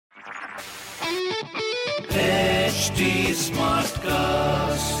HT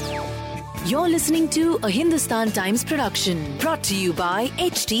Smartcast. You're listening to a Hindustan Times production brought to you by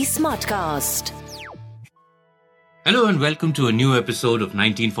HT Smartcast. Hello and welcome to a new episode of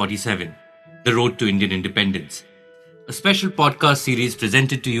 1947, The Road to Indian Independence, a special podcast series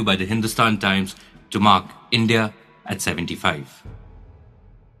presented to you by the Hindustan Times to mark India at 75.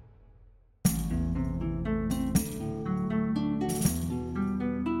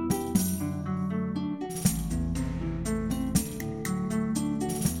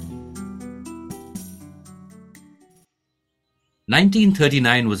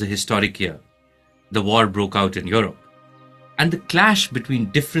 "1939 was a historic year. The war broke out in Europe, and the clash between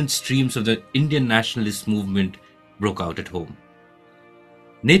different streams of the Indian nationalist movement broke out at home.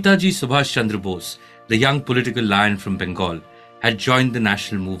 Netaji Subhash Chandra Bose, the young political lion from Bengal, had joined the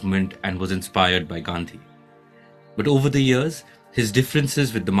national movement and was inspired by Gandhi. But over the years, his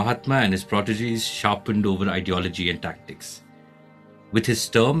differences with the Mahatma and his protégés sharpened over ideology and tactics. With his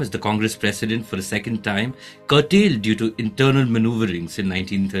term as the Congress president for a second time curtailed due to internal maneuverings in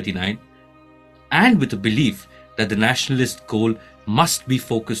 1939, and with a belief that the nationalist goal must be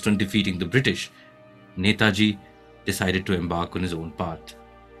focused on defeating the British, Netaji decided to embark on his own path.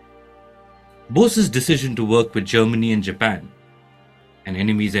 Bose's decision to work with Germany and Japan, an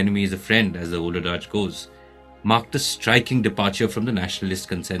enemy's enemy is a friend as the old adage goes, marked a striking departure from the nationalist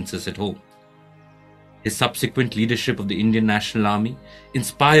consensus at home. His subsequent leadership of the Indian National Army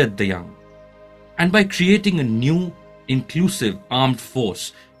inspired the young, and by creating a new, inclusive armed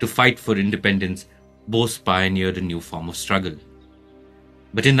force to fight for independence, Bose pioneered a new form of struggle.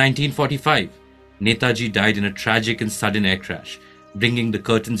 But in 1945, Netaji died in a tragic and sudden air crash, bringing the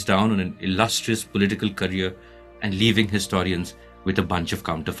curtains down on an illustrious political career and leaving historians with a bunch of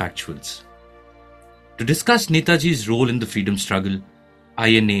counterfactuals. To discuss Netaji's role in the freedom struggle,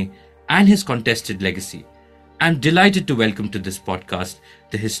 INA, and his contested legacy, I'm delighted to welcome to this podcast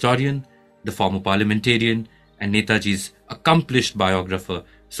the historian, the former parliamentarian, and Netaji's accomplished biographer,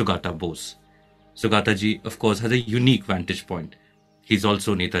 Sugata Bose. Sugata ji, of course, has a unique vantage point. He's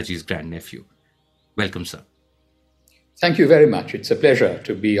also Netaji's grandnephew. Welcome, sir. Thank you very much. It's a pleasure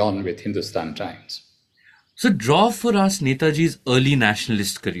to be on with Hindustan Times. So draw for us Netaji's early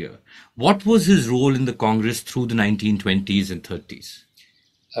nationalist career. What was his role in the Congress through the 1920s and 30s?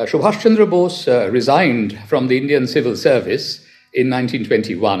 Subhash Chandra Bose resigned from the Indian Civil Service in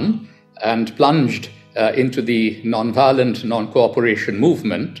 1921 and plunged into the non-violent, non-cooperation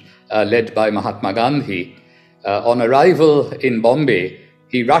movement led by Mahatma Gandhi. On arrival in Bombay,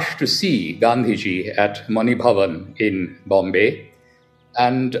 he rushed to see Gandhiji at Mani Bhavan in Bombay.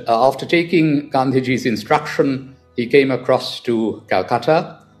 And after taking Gandhiji's instruction, he came across to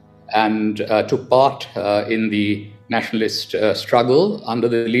Calcutta and took part in the nationalist struggle under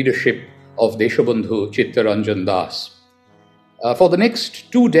the leadership of Deshabandhu Chittaranjan Das. For the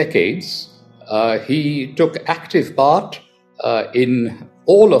next 2 decades, he took active part in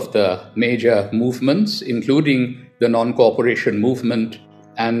all of the major movements, including the non-cooperation movement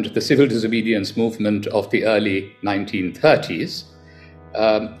and the civil disobedience movement of the early 1930s.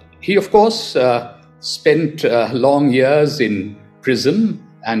 He, of course, spent long years in prison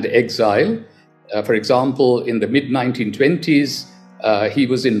and exile. For example, in the mid-1920s, he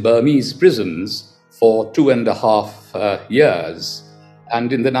was in Burmese prisons for 2.5 years.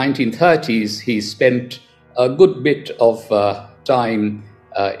 And in the 1930s, he spent a good bit of time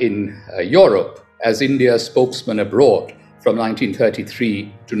in Europe as India's spokesman abroad from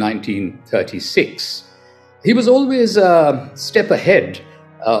 1933 to 1936. He was always a step ahead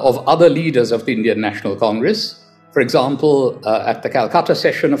of other leaders of the Indian National Congress. For example, at the Calcutta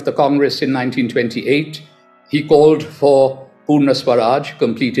session of the Congress in 1928, he called for Purna Swaraj,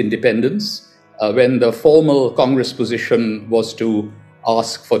 complete independence, when the formal Congress position was to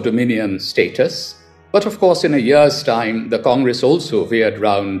ask for Dominion status. But of course, in a year's time, the Congress also veered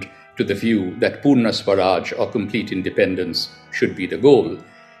round to the view that Purna Swaraj, or complete independence, should be the goal.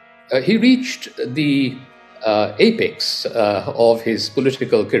 He reached the apex of his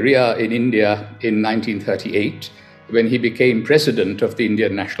political career in India in 1938, when he became president of the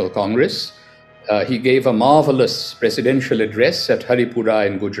Indian National Congress. He gave a marvelous presidential address at Haripura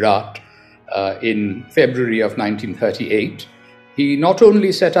in Gujarat in February of 1938. He not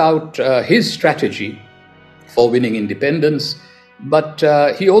only set out his strategy for winning independence, but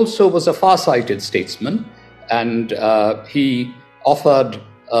he also was a far-sighted statesman, and he offered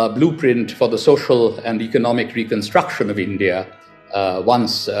a blueprint for the social and economic reconstruction of India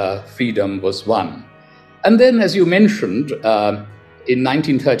once freedom was won. And then, as you mentioned, in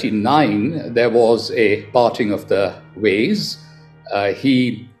 1939, there was a parting of the ways.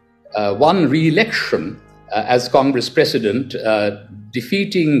 He won re-election as Congress president,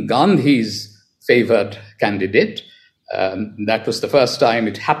 defeating Gandhi's favored candidate. That was the first time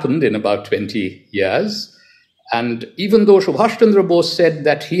it happened in about 20 years. And even though Subhash Chandra Bose said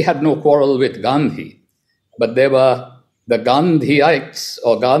that he had no quarrel with Gandhi, but there were the Gandhiites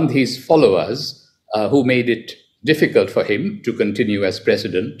or Gandhi's followers who made it difficult for him to continue as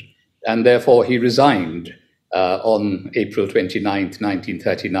president, and therefore he resigned on April 29th,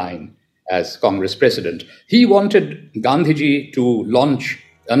 1939 as Congress president. He wanted Gandhiji to launch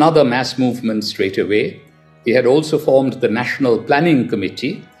another mass movement straight away. He had also formed the National Planning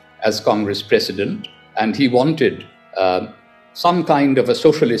Committee as Congress president, and he wanted some kind of a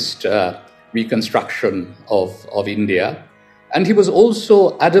socialist reconstruction of India. And he was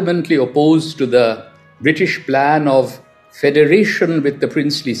also adamantly opposed to the British plan of federation with the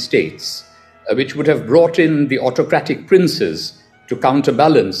princely states, which would have brought in the autocratic princes to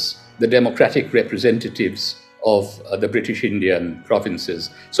counterbalance the democratic representatives of the British Indian provinces.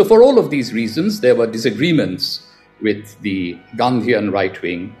 So for all of these reasons, there were disagreements with the Gandhian right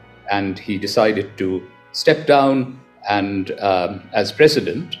wing, and he decided to step down and as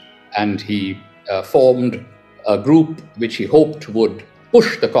president, and he formed a group which he hoped would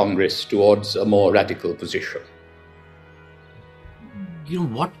push the Congress towards a more radical position.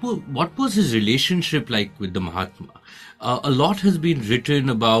 What was his relationship like with the Mahatma? A lot has been written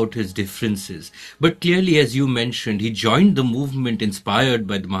about his differences, but clearly, as you mentioned, he joined the movement inspired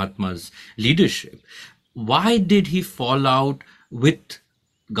by the Mahatma's leadership. Why did he fall out with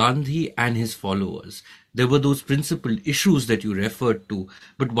Gandhi and his followers? There were those principal issues that you referred to,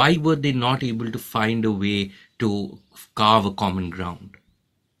 but why were they not able to find a way to carve a common ground?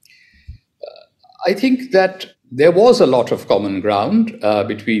 I think that there was a lot of common ground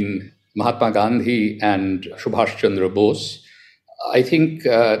between Mahatma Gandhi and Subhash Chandra Bose. I think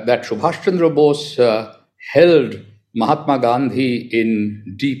that Subhash Chandra Bose held Mahatma Gandhi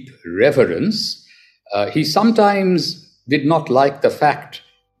in deep reverence. He sometimes did not like the fact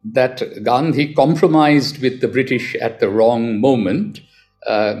that Gandhi compromised with the British at the wrong moment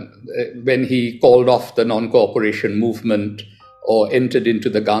when he called off the non-cooperation movement or entered into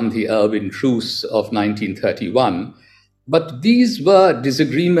the Gandhi-Irwin Truce of 1931. But these were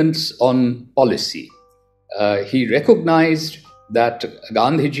disagreements on policy. He recognized that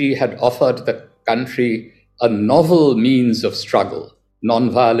Gandhiji had offered the country a novel means of struggle,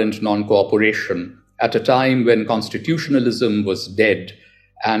 non-violent non-cooperation, at a time when constitutionalism was dead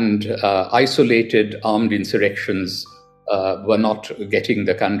and isolated armed insurrections were not getting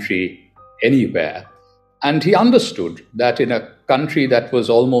the country anywhere. And he understood that in a country that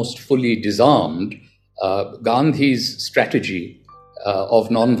was almost fully disarmed, Gandhi's strategy of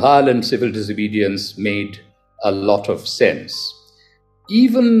non-violent civil disobedience made a lot of sense.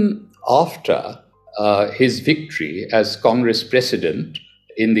 Even after his victory as Congress president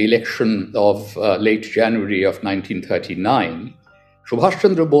in the election of late January of 1939, Subhash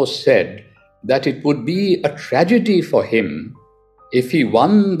Chandra Bose said that it would be a tragedy for him if he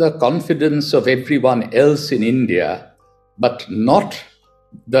won the confidence of everyone else in India, but not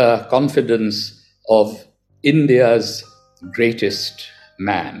the confidence of India's greatest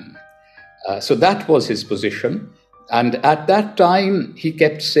man. So that was his position. And at that time, he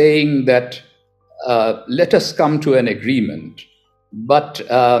kept saying that, let us come to an agreement. But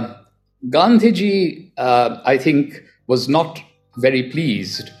Gandhiji, I think, was not very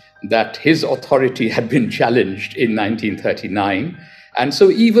pleased that his authority had been challenged in 1939. And so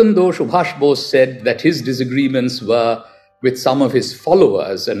even though Subhash Bose said that his disagreements were with some of his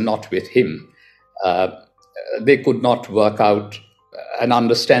followers and not with him, they could not work out an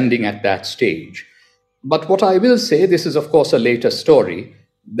understanding at that stage. But what I will say, this is of course a later story,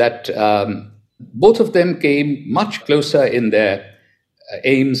 that both of them came much closer in their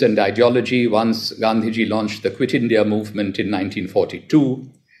aims and ideology once Gandhiji launched the Quit India movement in 1942.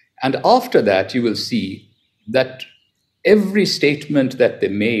 And after that, you will see that every statement that they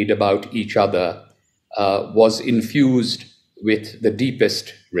made about each other was infused with the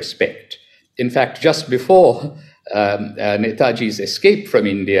deepest respect. In fact, just before Netaji's escape from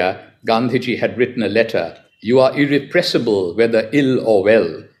India, Gandhiji had written a letter, "You are irrepressible, whether ill or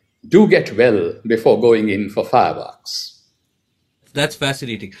well. Do get well before going in for fireworks." That's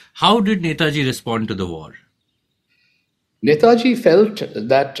fascinating. How did Netaji respond to the war? Netaji felt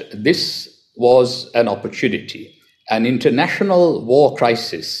that this was an opportunity. An international war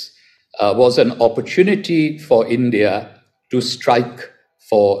crisis was an opportunity for India to strike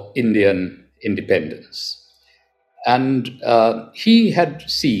for Indian independence. And he had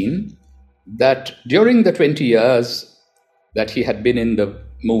seen that during the 20 years that he had been in the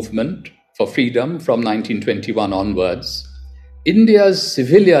movement, for freedom from 1921 onwards, India's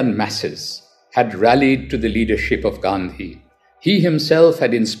civilian masses had rallied to the leadership of Gandhi. He himself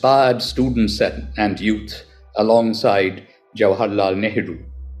had inspired students and youth alongside Jawaharlal Nehru.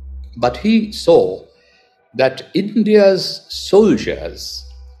 But he saw that India's soldiers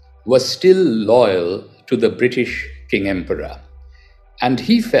were still loyal to the British King Emperor. And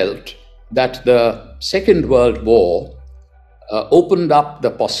he felt that the Second World War opened up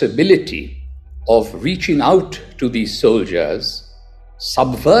the possibility of reaching out to these soldiers,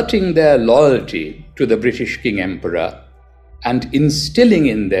 subverting their loyalty to the British King Emperor, and instilling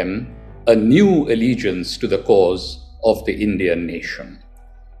in them a new allegiance to the cause of the Indian nation.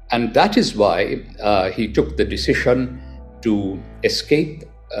 And that is why he took the decision to escape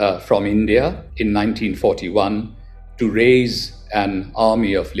from India in 1941 to raise an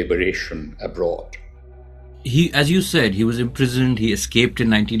army of liberation abroad. He, as you said, he was imprisoned, he escaped in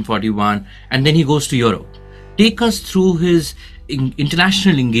 1941, and then he goes to Europe. Take us through his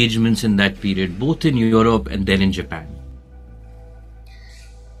international engagements in that period, both in Europe and then in Japan.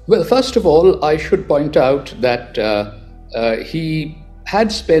 Well, first of all, I should point out that he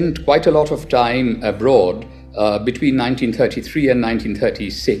had spent quite a lot of time abroad between 1933 and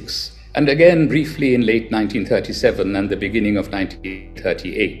 1936, and again briefly in late 1937 and the beginning of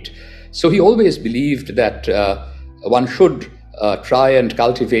 1938. So he always believed that one should try and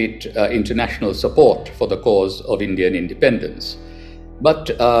cultivate international support for the cause of Indian independence. But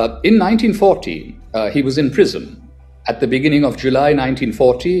in 1940, he was in prison. At the beginning of July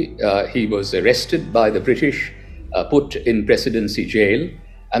 1940, he was arrested by the British, put in Presidency jail,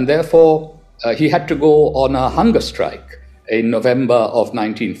 and therefore he had to go on a hunger strike in November of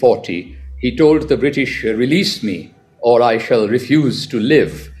 1940. He told the British, "Release me, or I shall refuse to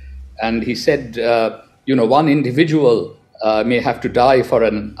live." And he said, one individual may have to die for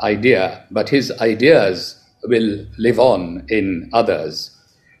an idea, but his ideas will live on in others.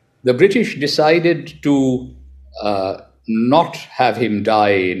 The British decided to not have him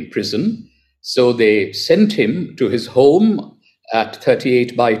die in prison, so they sent him to his home at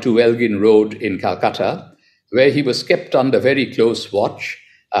 38 by 2 Elgin Road in Calcutta, where he was kept under very close watch.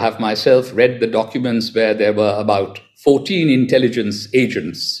 I have myself read the documents where there were about 14 intelligence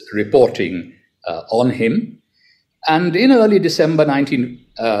agents reporting on him. And in early December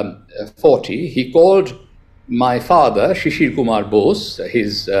 1940, he called my father, Shishir Kumar Bose,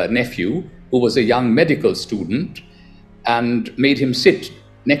 his nephew, who was a young medical student, and made him sit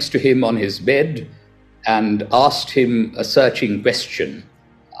next to him on his bed and asked him a searching question.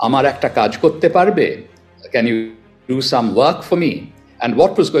 Amar ekta kaj korte parbe? Can you do some work for me? And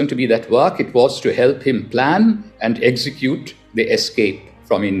what was going to be that work? It was to help him plan and execute the escape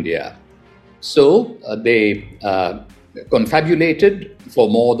from India. So they confabulated for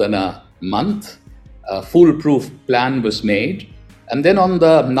more than a month. A foolproof plan was made. And then on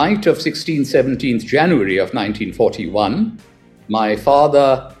the night of 16th, 17th January of 1941, my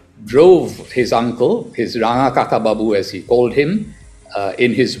father drove his uncle, his Ranga Kaka Babu as he called him,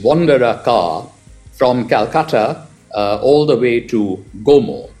 in his Wanderer car from Calcutta all the way to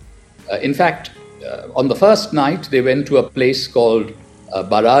Gomo. In fact, on the first night, they went to a place called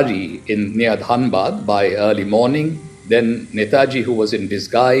Barari near Dhanbad by early morning. Then Netaji, who was in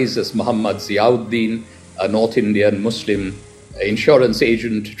disguise as Muhammad Ziauddin, a North Indian Muslim insurance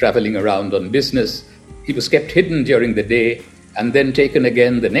agent traveling around on business, he was kept hidden during the day and then taken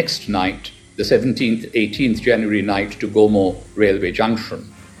again the next night, the 17th, 18th January night, to Gomo Railway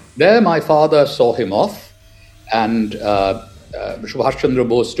Junction. There my father saw him off, and Subhash Chandra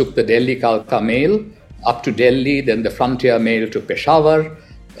Bose took the Delhi-Kalka mail up to Delhi, then the frontier mail to Peshawar.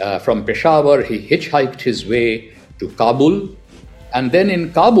 From Peshawar, he hitchhiked his way to Kabul. And then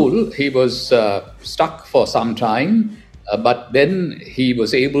in Kabul, he was stuck for some time, but then he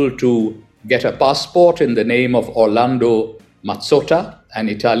was able to get a passport in the name of Orlando Mazzotta, an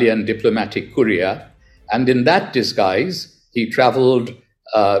Italian diplomatic courier. And in that disguise, he traveled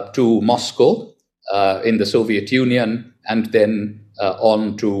to Moscow in the Soviet Union and then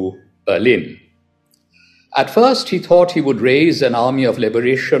on to Berlin. At first, he thought he would raise an army of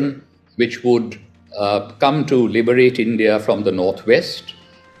liberation which would come to liberate India from the northwest.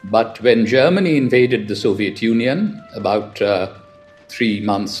 But when Germany invaded the Soviet Union about 3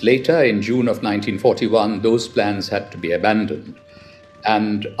 months later, in June of 1941, those plans had to be abandoned.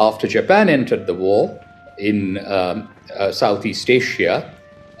 And after Japan entered the war in Southeast Asia,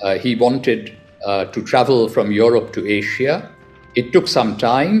 he wanted to travel from Europe to Asia. It took some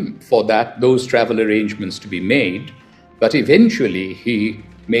time for those travel arrangements to be made, but eventually he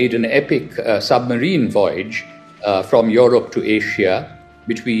made an epic submarine voyage from Europe to Asia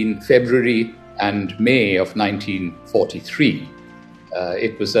between February and May of 1943.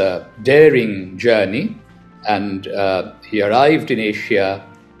 It was a daring journey, and he arrived in Asia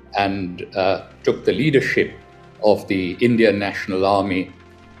and took the leadership of the Indian National Army,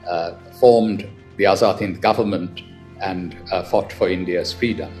 formed the Azad Hind government, and fought for India's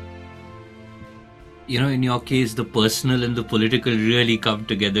freedom. In your case, the personal and the political really come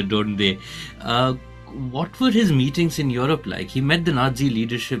together, don't they? What were his meetings in Europe like? He met the Nazi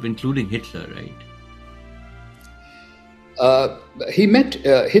leadership, including Hitler, right? He met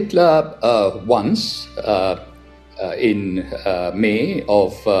Hitler once in May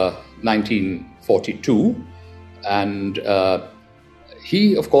of 1942, and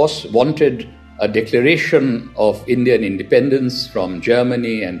he, of course, wanted a declaration of Indian independence from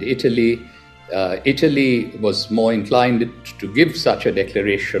Germany and Italy. Italy was more inclined to give such a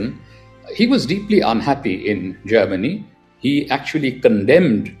declaration. He was deeply unhappy in Germany. He actually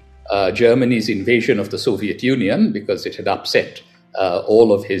condemned Germany's invasion of the Soviet Union because it had upset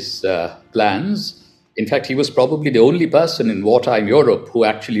all of his plans. In fact, he was probably the only person in wartime Europe who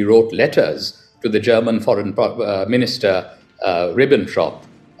actually wrote letters to the German Foreign Minister Ribbentrop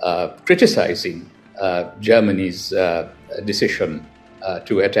criticizing Germany's decision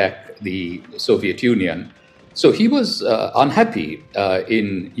to attack the Soviet Union. So he was unhappy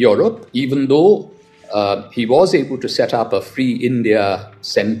in Europe, even though he was able to set up a Free India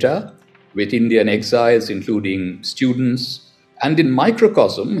Center with Indian exiles, including students. And in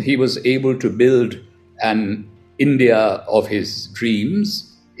microcosm, he was able to build an India of his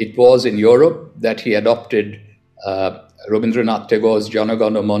dreams. It was in Europe that he adopted Rabindranath Tagore's Jana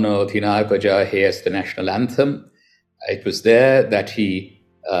Gana Mana Adhinayaka Jahe as the national anthem. It was there that he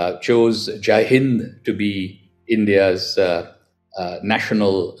chose Jai Hind to be India's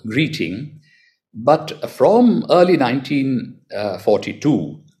national greeting. But from early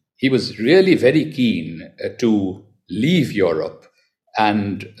 1942, he was really very keen to leave Europe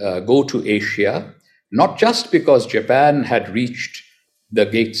and go to Asia, not just because Japan had reached the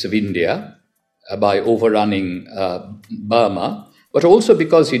gates of India by overrunning Burma, but also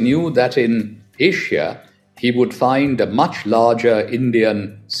because he knew that in Asia he would find a much larger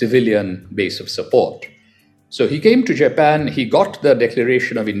Indian civilian base of support. So he came to Japan, he got the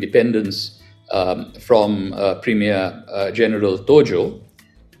Declaration of Independence from Premier General Tojo,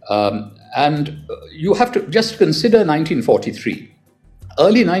 and you have to just consider 1943.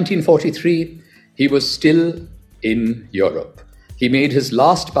 Early 1943, he was still in Europe. He made his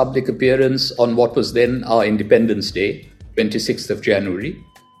last public appearance on what was then our Independence Day, 26th of January.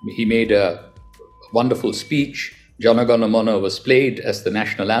 He made a wonderful speech. Jana Gana Mana was played as the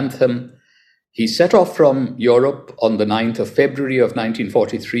national anthem. He set off from Europe on the 9th of February of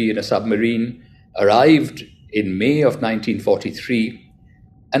 1943 in a submarine, arrived in May of 1943,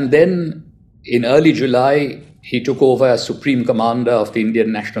 and then in early July, he took over as Supreme Commander of the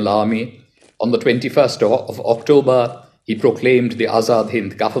Indian National Army. On the 21st of October, he proclaimed the Azad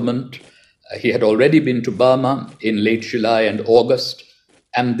Hind government. He had already been to Burma in late July and August.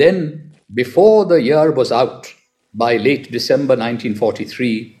 And then, before the year was out, by late December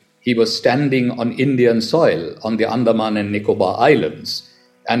 1943, he was standing on Indian soil on the Andaman and Nicobar Islands,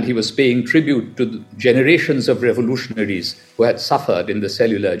 and he was paying tribute to the generations of revolutionaries who had suffered in the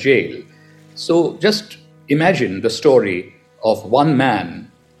cellular jail. So just imagine the story of one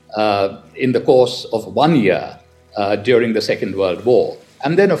man in the course of 1 year during the Second World War.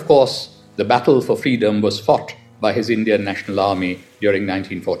 And then, of course, the battle for freedom was fought by his Indian National Army during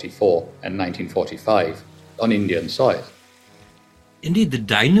 1944 and 1945 on Indian soil. Indeed, the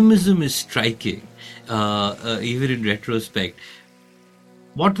dynamism is striking, even in retrospect.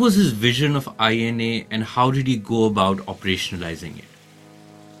 What was his vision of INA and how did he go about operationalizing it?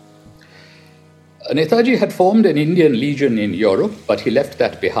 Netaji had formed an Indian Legion in Europe, but he left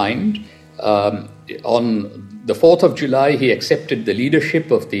that behind. On the 4th of July, he accepted the leadership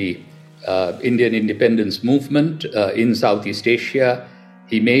of the Indian independence movement in Southeast Asia.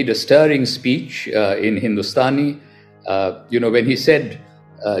 He made a stirring speech in Hindustani. When he said,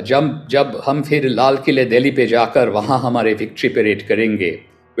 जब हम फिर लाल किले दिल्ली पे जाकर वहाँ हमारे victory parade करेंगे,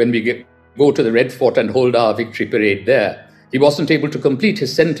 when we go to the Red Fort and hold our victory parade there, he wasn't able to complete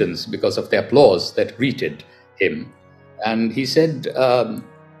his sentence because of the applause that greeted him. And he said,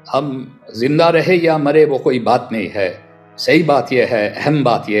 हम जिंदा रहे या मरे वो कोई बात नहीं है, सही बात यह है, अहम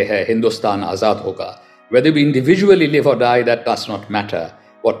बात यह है, हिंदुस्तान आज़ाद होगा. Whether we individually live or die, that does not matter.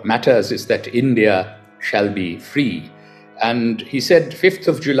 What matters is that India shall be free. And he said 5th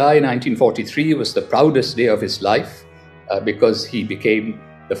of July 1943 was the proudest day of his life because he became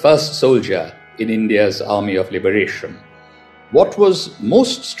the first soldier in India's Army of Liberation. What was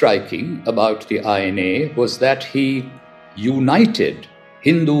most striking about the INA was that he united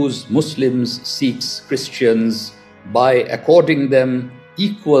Hindus, Muslims, Sikhs, Christians by according them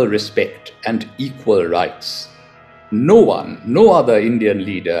equal respect and equal rights. No other Indian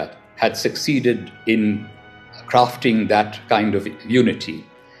leader had succeeded in crafting that kind of unity.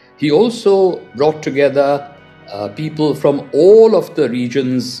 He also brought together people from all of the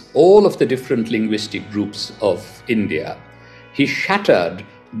regions, all of the different linguistic groups of India. He shattered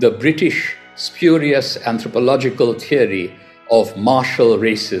the British spurious anthropological theory of martial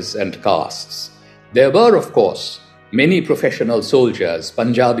races and castes. There were, of course, many professional soldiers,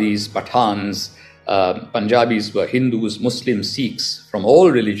 Punjabis, Pathans. Punjabis were Hindus, Muslims, Sikhs from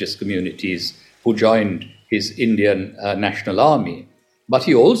all religious communities who joined his Indian National Army. But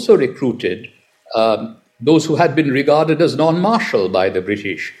he also recruited those who had been regarded as non-martial by the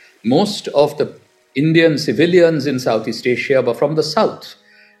British. Most of the Indian civilians in Southeast Asia were from the south,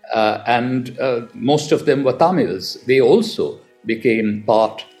 and most of them were Tamils. They also became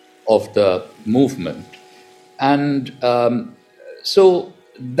part of the movement. And so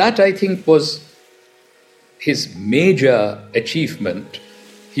that, I think, was his major achievement.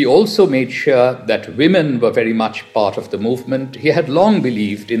 He also made sure that women were very much part of the movement. He had long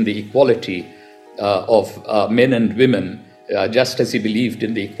believed in the equality of men and women, just as he believed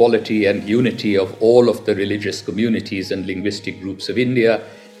in the equality and unity of all of the religious communities and linguistic groups of India.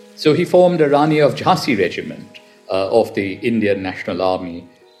 So he formed a Rani of Jhansi regiment of the Indian National Army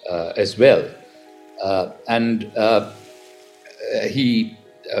as well. He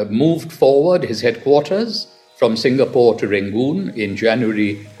moved forward his headquarters from Singapore to Rangoon in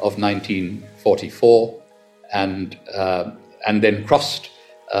January of 1944 and then crossed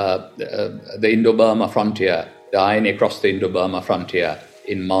the Indo-Burma frontier. The INA crossed the Indo-Burma frontier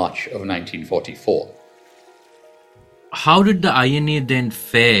in March of 1944. How did the INA then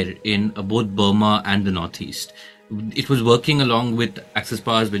fare in both Burma and the Northeast? It was working along with Axis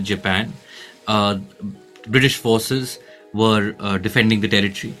powers with Japan. British forces were defending the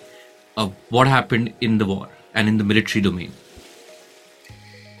territory. What happened in the war and in the military domain?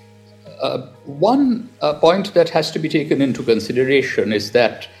 One point that has to be taken into consideration is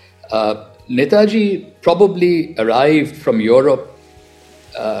that Netaji probably arrived from Europe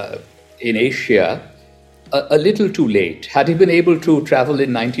in Asia a little too late. Had he been able to travel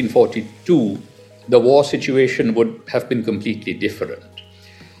in 1942, the war situation would have been completely different.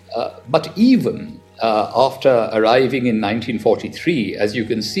 But even after arriving in 1943, as you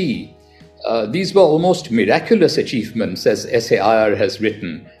can see, these were almost miraculous achievements, as S.A. Iyer has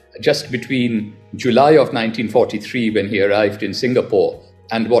written, just between July of 1943, when he arrived in Singapore,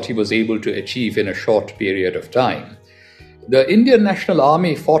 and what he was able to achieve in a short period of time. The Indian National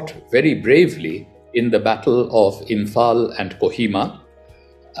Army fought very bravely in the Battle of Imphal and Kohima.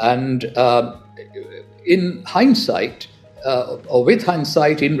 And in hindsight, or with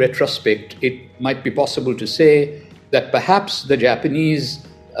hindsight, in retrospect, it might be possible to say that perhaps the Japanese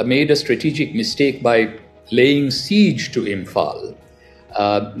made a strategic mistake by laying siege to Imphal.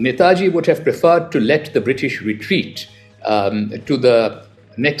 Netaji would have preferred to let the British retreat to the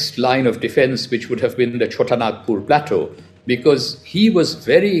next line of defense, which would have been the Chotanagpur Plateau, because he was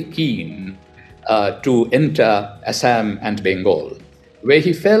very keen to enter Assam and Bengal, where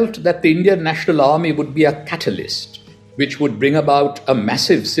he felt that the Indian National Army would be a catalyst, which would bring about a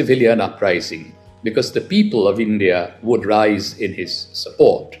massive civilian uprising, because the people of India would rise in his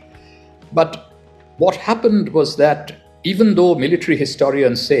support. But what happened was that even though military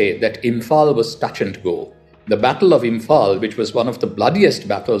historians say that Imphal was touch and go, the Battle of Imphal, which was one of the bloodiest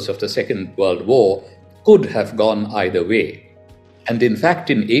battles of the Second World War, could have gone either way. And in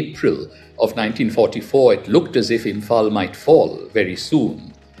fact, in April of 1944, it looked as if Imphal might fall very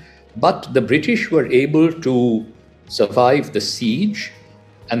soon. But the British were able to survive the siege,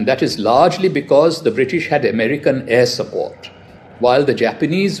 and that is largely because the British had American air support, while the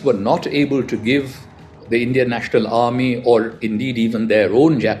Japanese were not able to give the Indian National Army, or indeed even their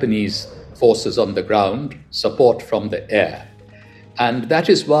own Japanese forces on the ground, support from the air. And that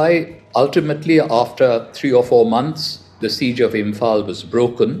is why ultimately, after 3 or 4 months, the siege of Imphal was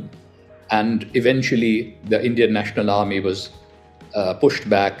broken, and eventually the Indian National Army was pushed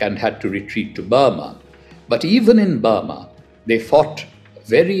back and had to retreat to Burma. But even in Burma, they fought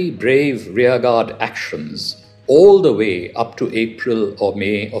very brave rearguard actions all the way up to April or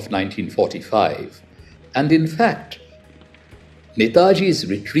May of 1945. And in fact, Netaji's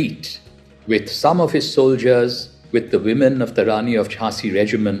retreat, with some of his soldiers, with the women of the Rani of Jhansi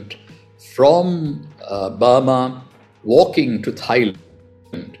regiment, from Burma walking to Thailand,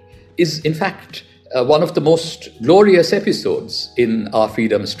 is in fact one of the most glorious episodes in our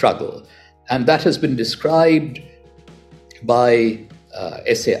freedom struggle. And that has been described by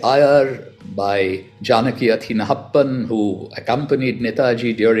S.A. Iyer, by Janaki Athinahappan, who accompanied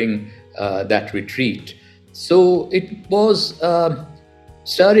Netaji during that retreat. So it was a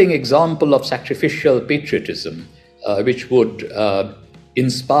stirring example of sacrificial patriotism, which would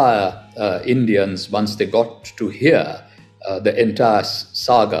inspire Indians once they got to hear the entire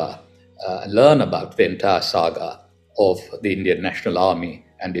saga, learn about the entire saga of the Indian National Army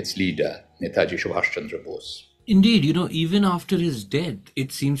and its leader, Netaji Subhash Chandra Bose. Indeed, even after his death,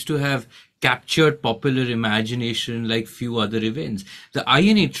 it seems to have captured popular imagination like few other events. The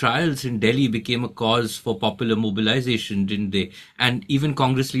INA trials in Delhi became a cause for popular mobilization, didn't they? And even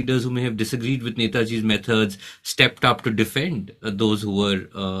Congress leaders who may have disagreed with Netaji's methods stepped up to defend those who were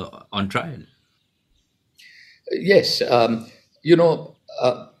on trial. Yes, the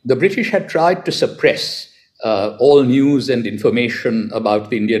British had tried to suppress all news and information about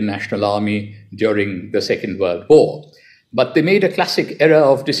the Indian National Army during the Second World War. But they made a classic error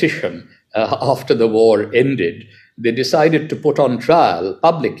of decision after the war ended. They decided to put on trial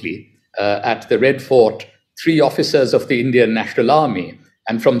publicly at the Red Fort 3 officers of the Indian National Army.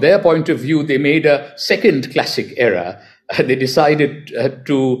 And from their point of view, they made a second classic error. They decided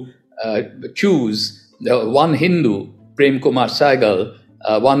to choose one Hindu, Prem Kumar Saigal,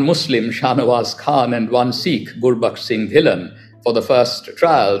 one Muslim, Shahnawaz Khan, and one Sikh, Gurbaksh Singh Dhillon, for the first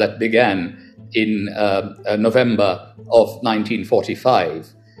trial that began in November of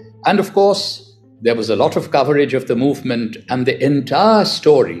 1945. And of course, there was a lot of coverage of the movement, and the entire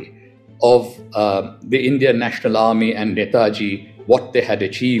story of the Indian National Army and Netaji, what they had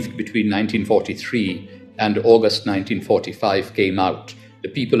achieved between 1943 and August 1945 came out. The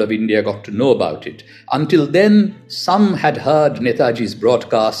people of India got to know about it. Until then, some had heard Netaji's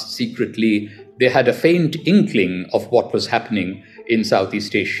broadcasts secretly. They had a faint inkling of what was happening in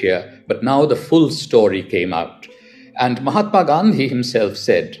Southeast Asia, but now the full story came out. And Mahatma Gandhi himself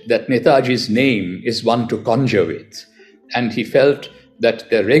said that Netaji's name is one to conjure with. And he felt that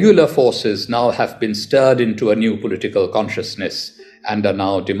the regular forces now have been stirred into a new political consciousness and are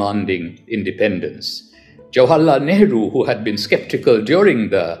now demanding independence. Jawaharlal Nehru, who had been skeptical during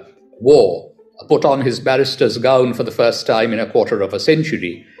the war, put on his barrister's gown for the first time in a quarter of a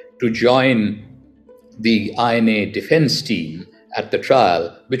century to join the INA defense team at the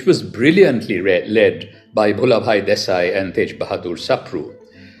trial, which was brilliantly led by Bhulabhai Desai and Tej Bahadur Sapru.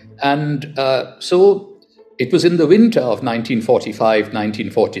 And so it was in the winter of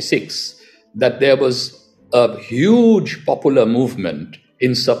 1945-1946 that there was a huge popular movement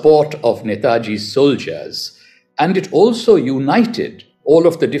in support of Netaji's soldiers, and it also united all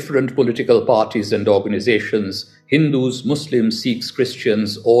of the different political parties and organizations. Hindus, Muslims, Sikhs,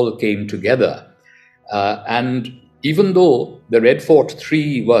 Christians all came together. And even though the Red Fort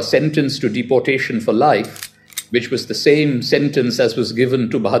 3 were sentenced to deportation for life, which was the same sentence as was given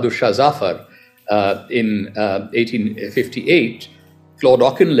to Bahadur Shah Zafar in 1858, Claude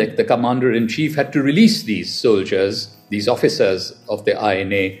Auchinleck, the commander-in-chief, had to release these soldiers, these officers of the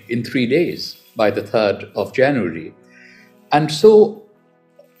INA, in 3 days, by the 3rd of January. And so,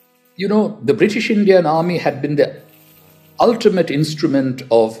 the British Indian Army had been the ultimate instrument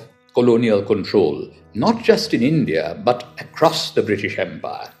of colonial control, not just in India, but across the British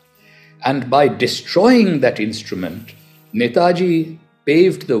Empire. And by destroying that instrument, Netaji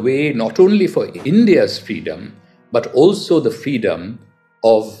paved the way not only for India's freedom, but also the freedom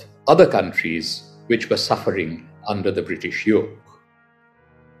of other countries which were suffering under the British yoke.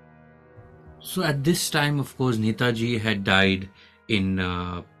 So at this time, of course, Netaji had died in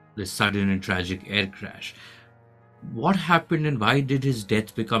the sudden and tragic air crash. What happened and why did his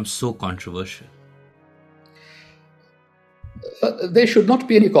death become so controversial? There should not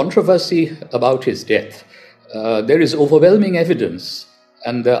be any controversy about his death. There is overwhelming evidence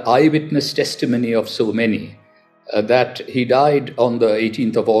and the eyewitness testimony of so many that he died on the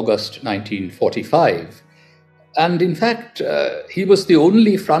 18th of August 1945. And in fact, he was the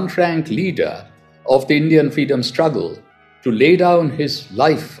only front-rank leader of the Indian freedom struggle to lay down his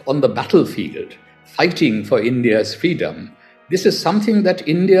life on the battlefield, fighting for India's freedom. This is something that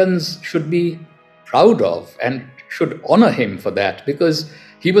Indians should be proud of and should honor him for that, because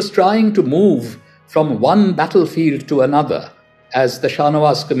he was trying to move from one battlefield to another, as the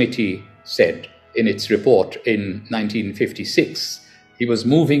Shahnawaz Committee said in its report in 1956. He was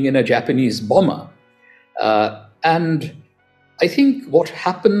moving in a Japanese bomber. And I think what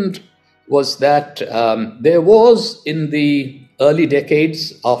happened was that there was, in the early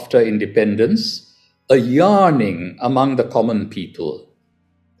decades after independence, a yearning among the common people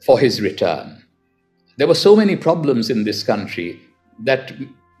for his return. there were so many problems in this country that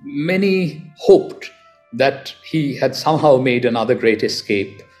many hoped that he had somehow made another great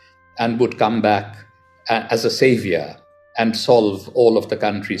escape and would come back as a savior and solve all of the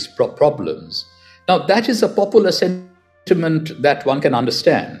country's problems. Now, that is a popular sentiment that one can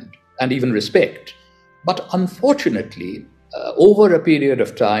understand and even respect. But unfortunately, over a period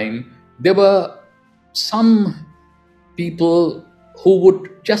of time, there were some people who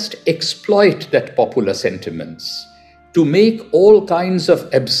would just exploit that popular sentiments to make all kinds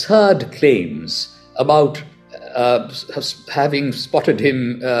of absurd claims about having spotted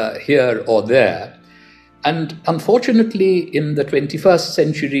him here or there. And unfortunately, in the 21st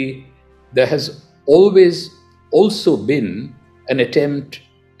century, there has always also been an attempt,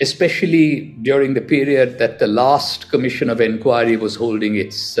 especially during the period that the last Commission of Inquiry was holding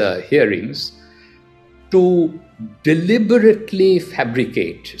its hearings, to deliberately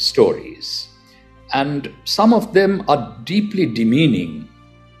fabricate stories. And some of them are deeply demeaning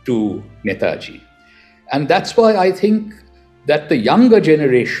to Netaji. And that's why I think that the younger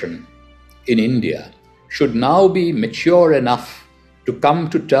generation in India should now be mature enough to come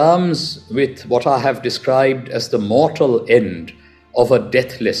to terms with what I have described as the mortal end of a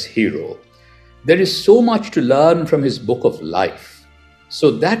deathless hero. There is so much to learn from his book of life.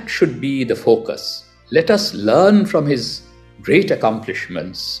 So that should be the focus. Let us learn from his great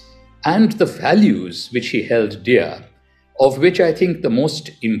accomplishments and the values which he held dear, of which I think the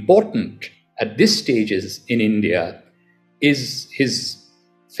most important at this stage in India is his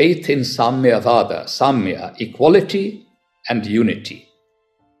faith in Samya, equality and unity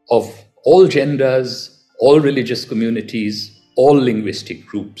of all genders, all religious communities, all linguistic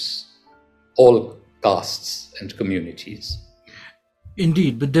groups, all castes and communities.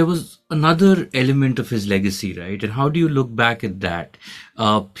 Indeed, but there was another element of his legacy, right? And how do you look back at that?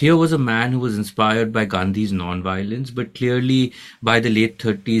 Here was a man who was inspired by Gandhi's non-violence, but clearly by the late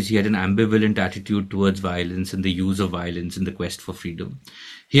 30s, he had an ambivalent attitude towards violence and the use of violence in the quest for freedom.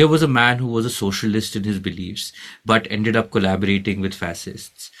 Here was a man who was a socialist in his beliefs, but ended up collaborating with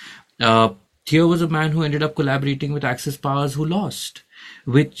fascists. Here was a man who ended up collaborating with Axis powers who lost.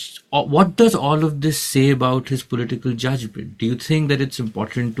 What does all of this say about his political judgment? Do you think that it's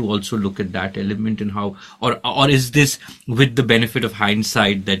important to also look at that element and how, or is this with the benefit of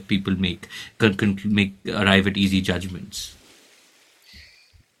hindsight that people arrive at easy judgments?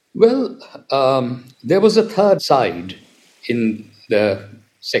 Well, there was a third side in the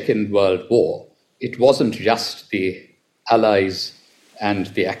Second World War. It wasn't just the Allies and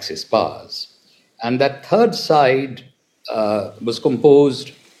the Axis powers. And that third side was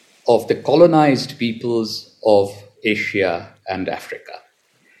composed of the colonized peoples of Asia and Africa.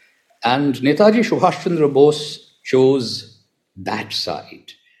 And Netaji Subhash Chandra Bose chose that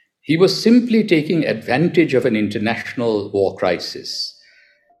side. He was simply taking advantage of an international war crisis.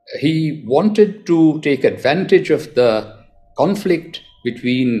 He wanted to take advantage of the conflict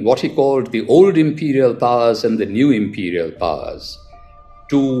between what he called the old imperial powers and the new imperial powers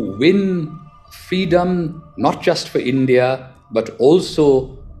to win freedom, not just for India, but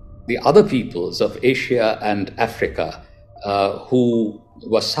also the other peoples of Asia and Africa who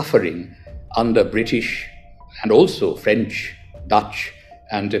were suffering under British and also French, Dutch,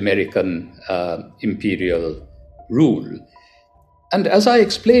 and American imperial rule. And as I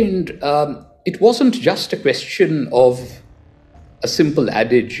explained, it wasn't just a question of a simple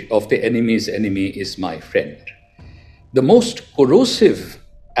adage of the enemy's enemy is my friend. The most corrosive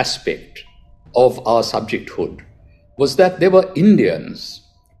aspect of our subjecthood was that there were Indians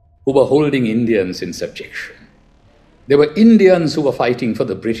who were holding Indians in subjection. There were Indians who were fighting for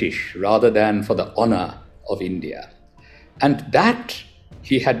the British rather than for the honor of India. And that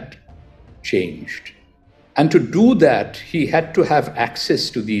he had changed. And to do that, he had to have access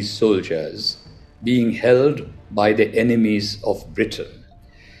to these soldiers being held by the enemies of Britain.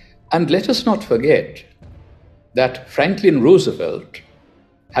 And let us not forget that Franklin Roosevelt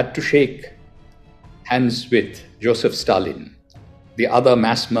had to shake hands with Joseph Stalin, the other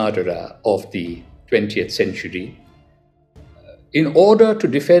mass murderer of the 20th century, in order to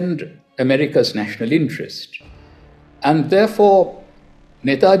defend America's national interest. And therefore,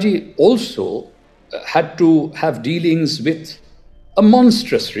 Netaji also had to have dealings with a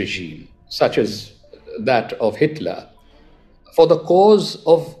monstrous regime, such as that of Hitler, for the cause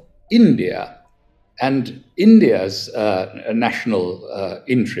of India and India's national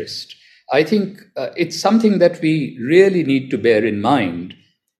interest. I think it's something that we really need to bear in mind.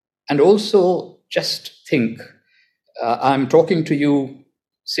 And also just think, I'm talking to you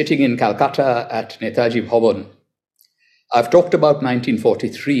sitting in Calcutta at Netaji Bhavan. I've talked about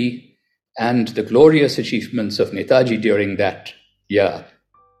 1943. and the glorious achievements of Netaji during that year.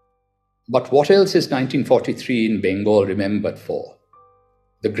 But what else is 1943 in Bengal remembered for?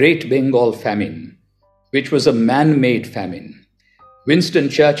 The Great Bengal Famine, which was a man-made famine. Winston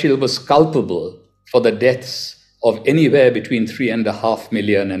Churchill was culpable for the deaths of anywhere between 3.5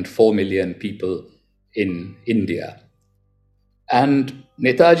 million and 4 million people in India. And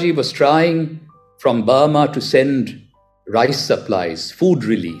Netaji was trying from Burma to send rice supplies, food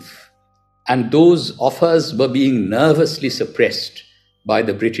relief, and those offers were being nervously suppressed by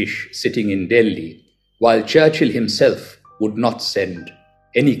the British sitting in Delhi, while Churchill himself would not send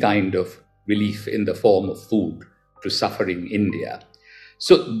any kind of relief in the form of food to suffering India.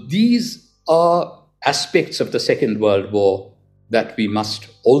 So these are aspects of the Second World War that we must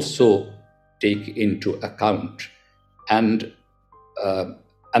also take into account. And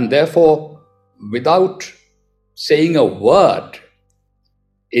therefore, without saying a word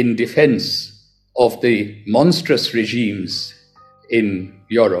in defense of the monstrous regimes in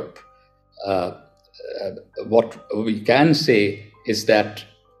Europe, what we can say is that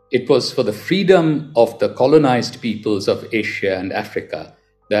it was for the freedom of the colonized peoples of Asia and Africa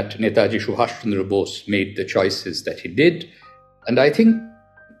that Netaji Subhash Chandra Bose made the choices that he did. And I think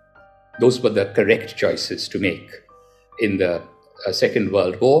those were the correct choices to make in the Second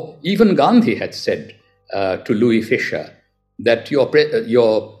World War. Even Gandhi had said to Louis Fisher that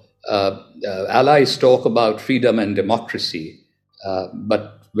your allies talk about freedom and democracy,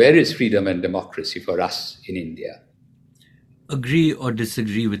 but where is freedom and democracy for us in India? Agree or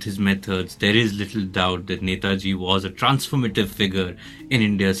disagree with his methods, there is little doubt that Netaji was a transformative figure in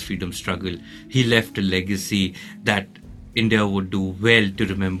India's freedom struggle. He left a legacy that India would do well to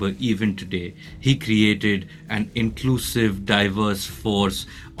remember even today. He created an inclusive, diverse force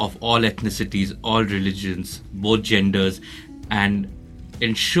of all ethnicities, all religions, both genders, and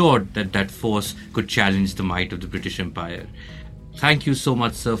ensured that that force could challenge the might of the British Empire. Thank you so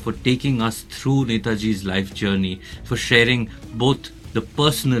much, sir, for taking us through Netaji's life journey, for sharing both the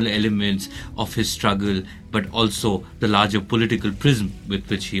personal elements of his struggle, but also the larger political prism with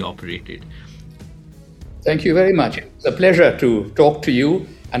which he operated. Thank you very much. It's a pleasure to talk to you,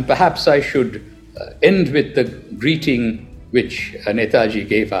 and perhaps I should end with the greeting which Netaji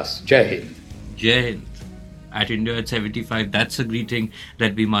gave us. Jai Hind. Jai Hind. At India at 75, that's a greeting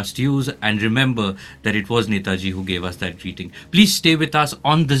that we must use, and remember that it was Netaji who gave us that greeting. Please stay with us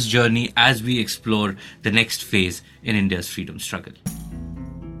on this journey as we explore the next phase in India's freedom struggle.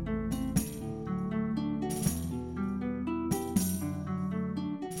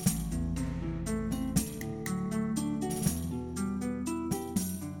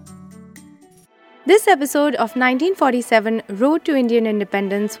 This episode of 1947 Road to Indian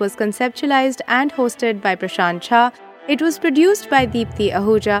Independence was conceptualized and hosted by Prashant Jha. It was produced by Deepthi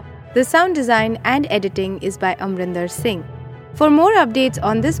Ahuja. The sound design and editing is by Amrinder Singh. For more updates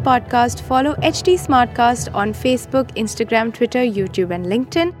on this podcast, follow HT Smartcast on Facebook, Instagram, Twitter, YouTube and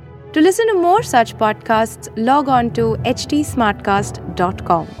LinkedIn. To listen to more such podcasts, log on to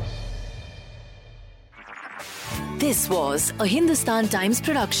htsmartcast.com. This was a Hindustan Times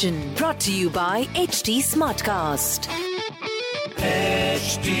production brought to you by HT Smartcast.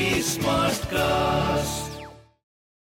 HT Smartcast.